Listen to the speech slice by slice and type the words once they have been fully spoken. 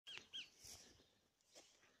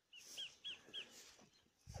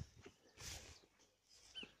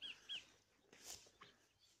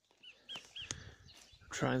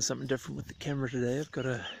Trying something different with the camera today. I've got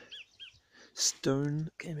a stone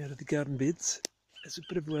that came out of the garden beds as a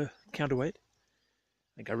bit of a counterweight.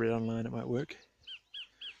 I think I read online it might work.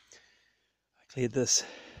 I cleared this,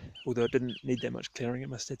 although it didn't need that much clearing.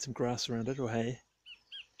 It must have had some grass around it or hay,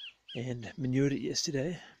 and manured it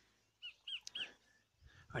yesterday.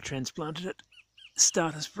 I transplanted it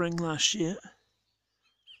start of spring last year.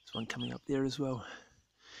 There's one coming up there as well.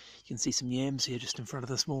 You can see some yams here just in front of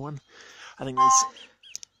the small one. I think it's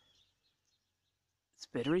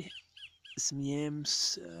battery. There's some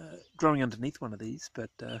yams growing underneath one of these, but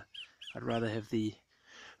I'd rather have the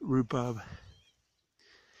rhubarb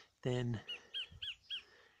than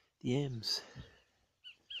the yams.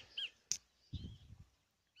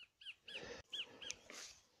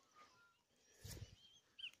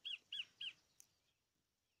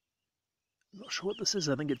 I'm not sure what this is.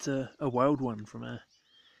 I think it's a wild one from a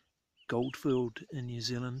goldfield in New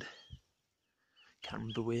Zealand. Can't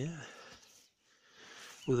remember where.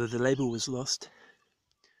 Although the label was lost.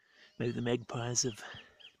 Maybe the magpies have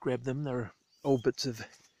grabbed them. They're old bits of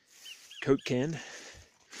Coke can,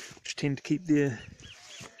 which tend to keep their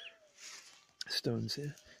stones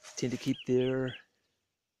here. Tend to keep their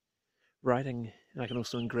writing, and I can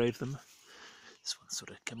also engrave them. This one's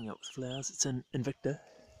sort of coming up with flowers. It's an Invicta.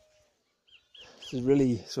 This has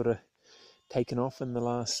really sort of taken off in the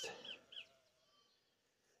last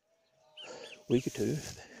week or two,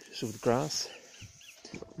 just with grass.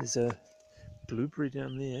 There's a blueberry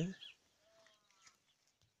down there.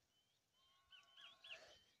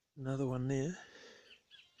 Another one there.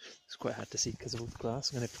 It's quite hard to see because of all the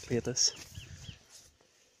grass. I'm going to have to clear this.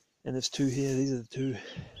 And there's two here. These are the two,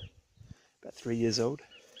 about 3 years old.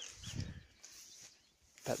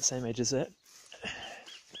 About the same age as that.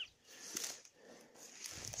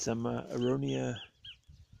 Some aronia,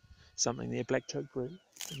 something there, black chokeberry.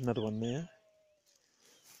 Another one there.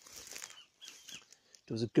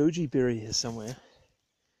 There was a gooseberry here somewhere,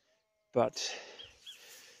 but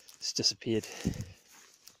it's disappeared.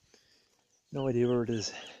 No idea where it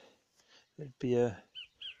is. It'd be a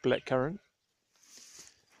black currant.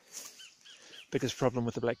 Biggest problem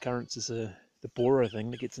with the black currants is the borer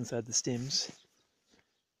thing that gets inside the stems.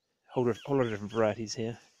 Whole lot of different varieties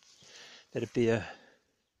here. That'd be a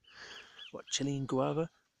Chilean guava.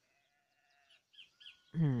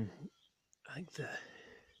 I think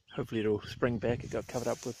hopefully it'll spring back. It got covered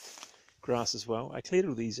up with grass as well. I cleared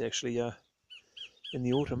all these actually in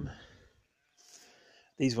the autumn.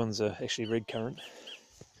 These ones are actually red currant.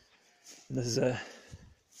 And this is a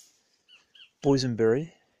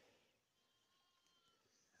boysenberry.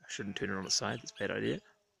 I shouldn't turn it on its side, that's a bad idea.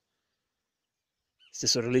 It's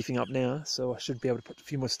just sort of leafing up now, so I should be able to put a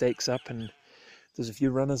few more stakes up, and there's a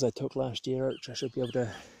few runners I took last year which I should be able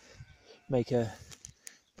to make a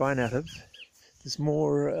vine out of. There's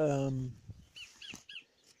more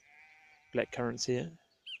black currants here.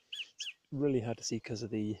 It's really hard to see because of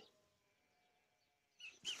the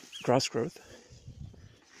grass growth.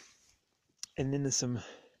 And then there's some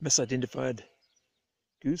misidentified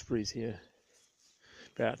gooseberries here.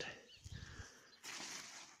 About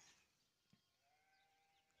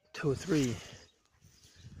 2 or 3.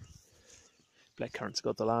 Black currants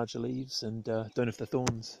got the larger leaves and don't have the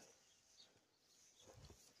thorns.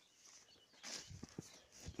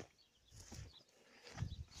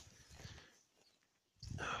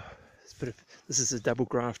 This is a double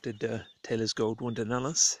grafted Taylor's Gold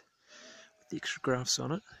Wundernalis with the extra grafts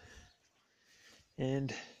on it,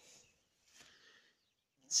 and it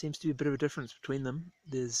seems to be a bit of a difference between them.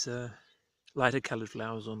 There's lighter coloured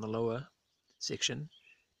flowers on the lower section,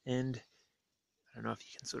 and I don't know if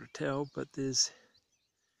you can sort of tell, but there's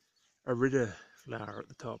a redder flower at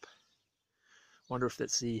the top. Wonder if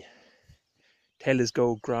that's the Taylor's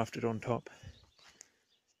Gold grafted on top.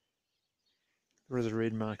 There is a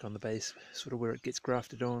red mark on the base, sort of where it gets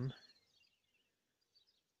grafted on.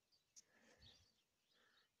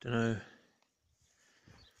 Don't know.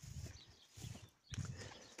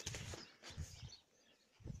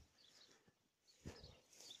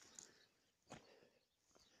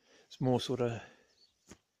 It's more sort of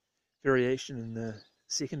variation in the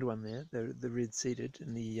second one there, the red seeded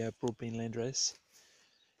in the broadbean landrace.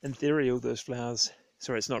 In theory, all those flowers,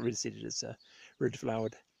 sorry, it's not red seeded, it's red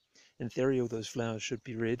flowered. In theory, all those flowers should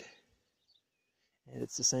be red, and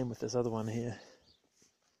it's the same with this other one here.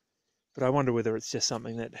 But I wonder whether it's just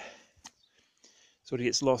something that sort of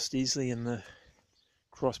gets lost easily in the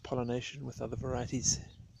cross-pollination with other varieties.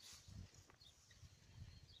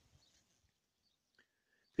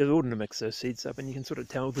 Because I wouldn't mix those seeds up, and you can sort of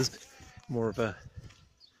tell there's more of a,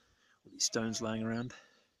 all these stones lying around,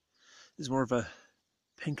 there's more of a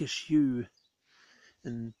pinkish hue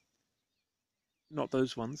and not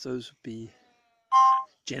those ones. Those would be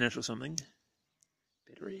Janet or something.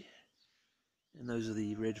 Battery. And those are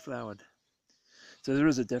the red flowered. So there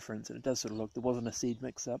is a difference, and it does sort of look, there wasn't a seed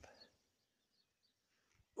mix up.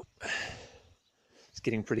 It's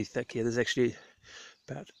getting pretty thick here. There's actually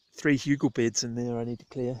about 3 hugel beds in there I need to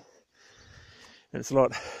clear. And it's a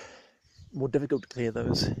lot more difficult to clear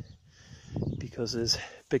those because there's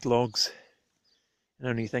big logs and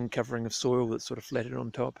only thing covering of soil that's sort of flattened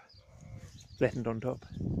on top.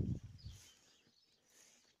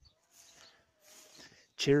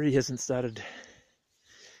 Cherry hasn't started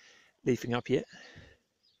leafing up yet.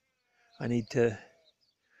 I need to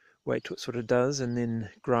wait till it sort of does and then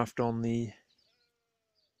graft on the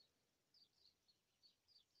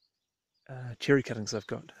cherry cuttings I've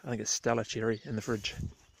got. I think it's Stella cherry in the fridge.